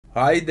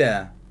Hi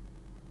there.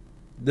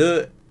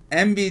 The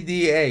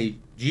Nvidia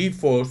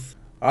GeForce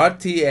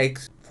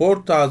RTX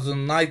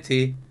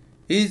 4090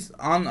 is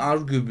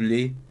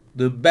unarguably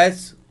the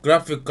best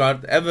graphic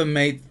card ever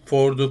made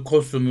for the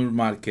consumer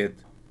market,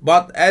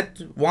 but at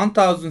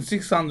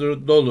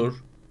 $1,600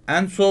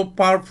 and so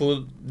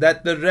powerful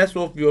that the rest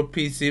of your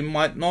PC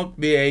might not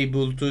be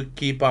able to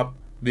keep up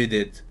with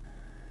it.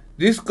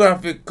 This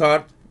graphic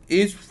card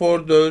is for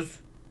those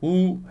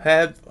who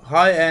have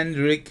high-end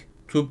rig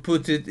to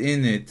put it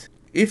in it.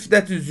 If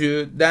that is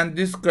you, then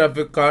this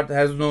graphic card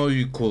has no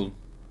equal.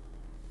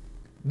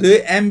 The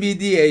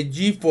Nvidia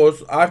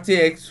GeForce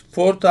RTX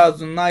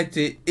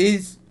 4090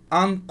 is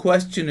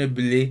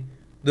unquestionably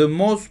the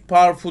most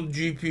powerful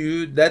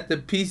GPU that the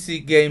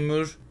PC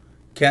gamer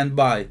can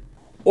buy,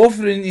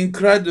 offering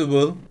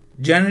incredible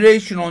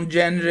generation on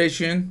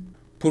generation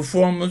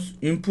performance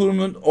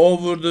improvement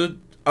over the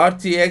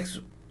RTX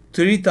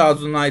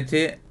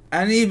 3090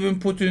 and even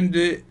putting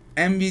the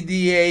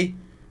Nvidia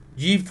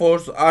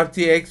GeForce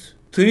RTX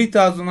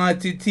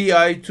 3090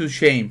 Ti to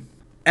shame.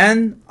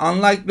 And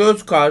unlike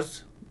those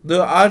cards,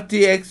 the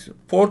RTX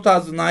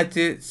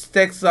 4090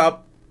 stacks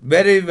up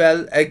very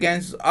well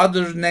against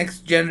other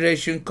next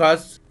generation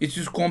cards it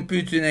is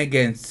competing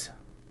against.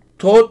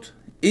 Though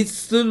it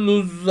still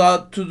loses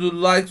out to the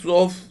likes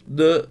of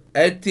the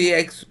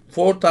RTX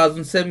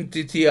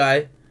 4070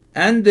 Ti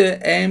and the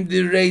AMD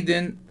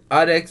Radeon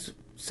RX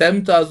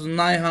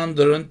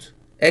 7900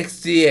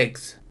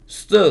 XTX.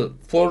 Still,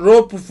 for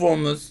raw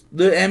performance,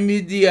 the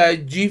Nvidia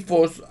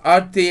GeForce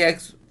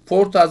RTX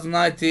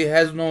 4090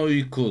 has no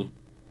equal.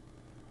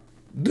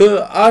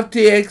 The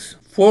RTX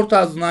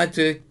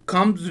 4090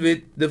 comes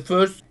with the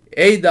first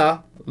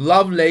Ada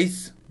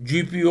Lovelace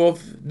GPU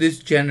of this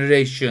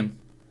generation.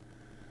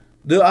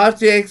 The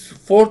RTX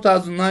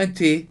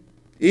 4090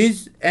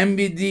 is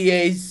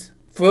Nvidia's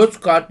first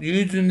card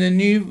using the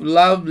new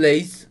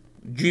Lovelace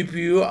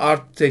GPU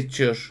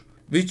architecture,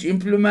 which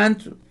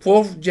implements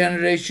 4th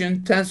generation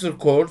tensor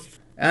cores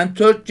and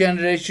 3rd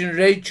generation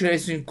ray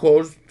tracing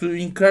cores to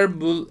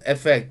incredible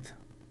effect.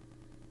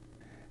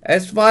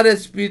 As far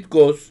as speed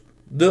goes,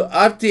 the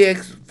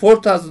RTX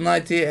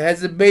 4090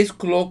 has a base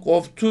clock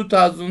of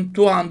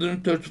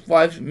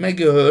 2235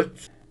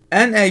 MHz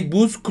and a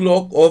boost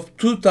clock of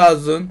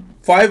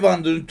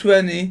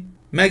 2520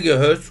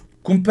 MHz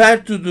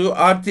compared to the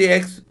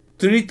RTX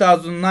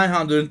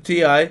 3900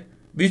 Ti,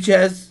 which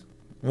has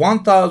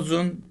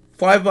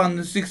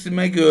 1560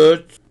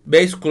 MHz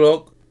base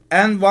clock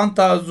and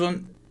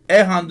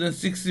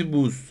 1860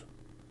 boost.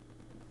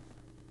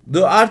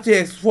 The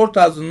RTX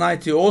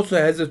 4090 also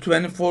has a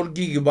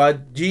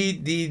 24GB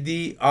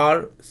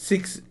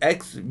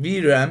GDDR6X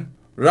VRAM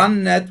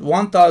running at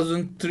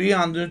 1330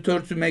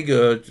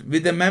 MHz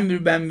with a memory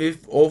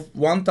bandwidth of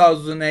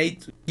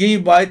 1008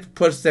 GB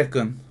per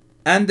second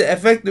and the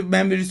effective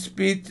memory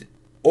speed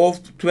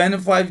of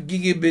 25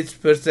 gigabits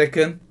per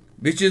second,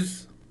 which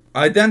is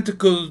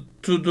identical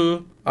to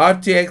the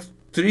RTX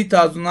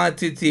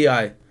 3090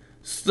 Ti.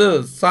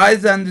 Still,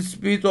 size and the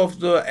speed of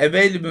the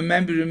available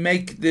memory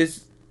make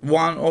this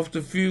one of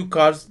the few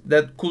cards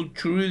that could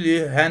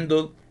truly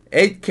handle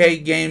 8K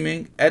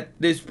gaming at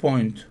this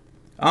point.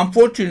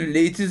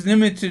 Unfortunately, it is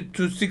limited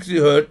to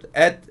 60Hz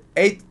at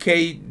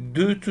 8K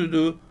due to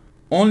the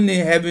only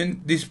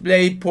having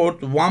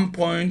DisplayPort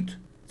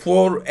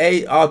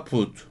 1.4a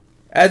output,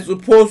 as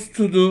opposed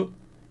to the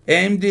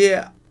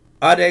AMD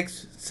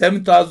RX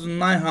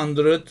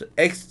 7900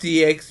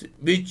 XTX,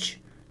 which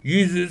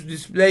uses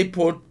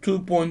DisplayPort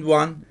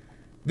 2.1,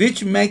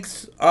 which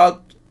makes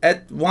out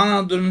at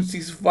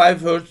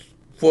 165 Hz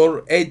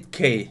for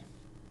 8K.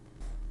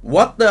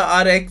 What the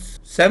RX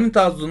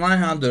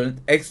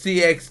 7900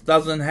 XTX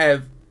doesn't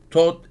have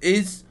though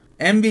is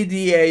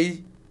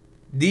Nvidia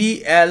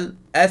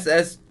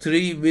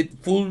DLSS3 with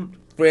full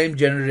frame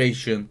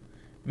generation,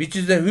 which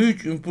is a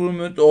huge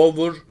improvement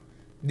over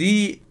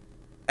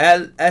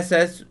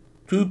DLSS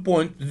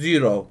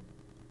 2.0.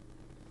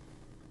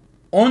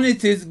 On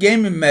its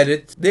gaming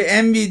merit, the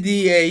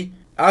Nvidia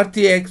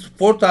RTX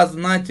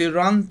 4090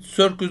 runs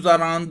circuits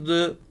around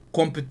the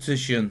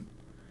competition.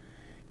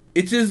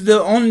 It is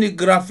the only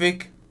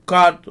graphic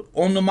card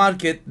on the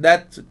market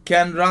that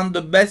can run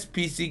the best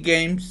PC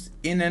games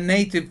in a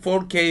native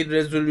 4K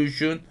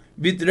resolution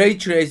with ray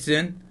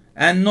tracing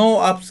and no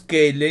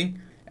upscaling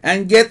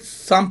and gets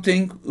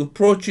something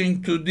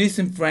approaching to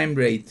decent frame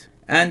rate.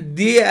 And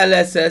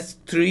DLSS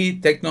 3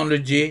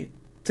 technology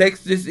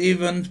takes this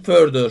even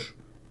further,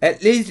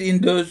 at least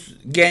in those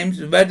games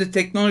where the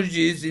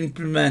technology is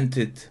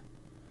implemented.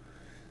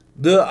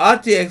 The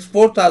RTX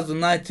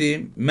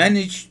 4090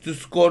 managed to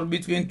score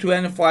between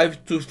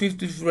 25 to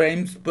 50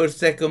 frames per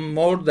second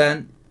more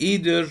than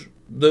either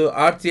the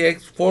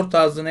RTX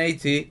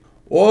 4080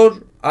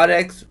 or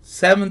RX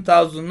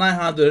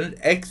 7900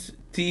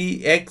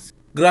 XTX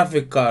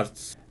graphic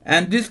cards,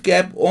 and this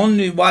gap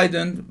only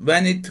widened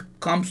when it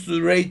comes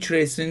to ray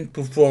tracing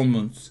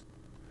performance.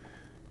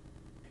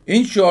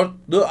 In short,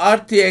 the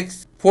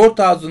RTX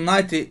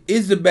 4090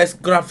 is the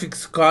best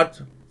graphics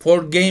card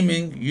for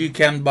gaming you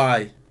can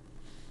buy.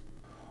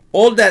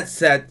 All that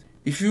said,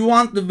 if you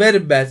want the very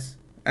best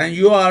and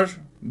you are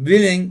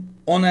willing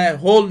on a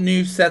whole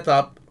new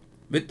setup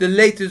with the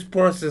latest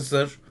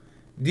processor,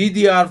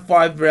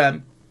 DDR5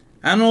 RAM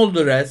and all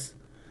the rest,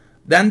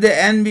 then the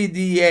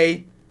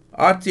Nvidia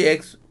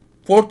RTX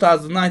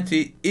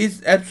 4090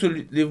 is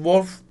absolutely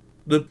worth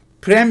the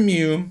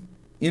premium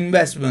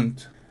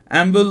investment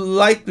and will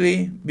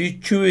likely be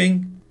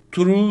chewing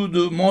through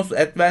the most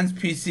advanced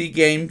PC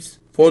games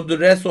for the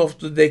rest of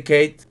the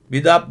decade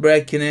without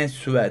breaking a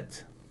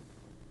sweat.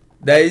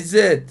 That is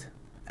it,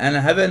 and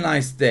have a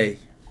nice day.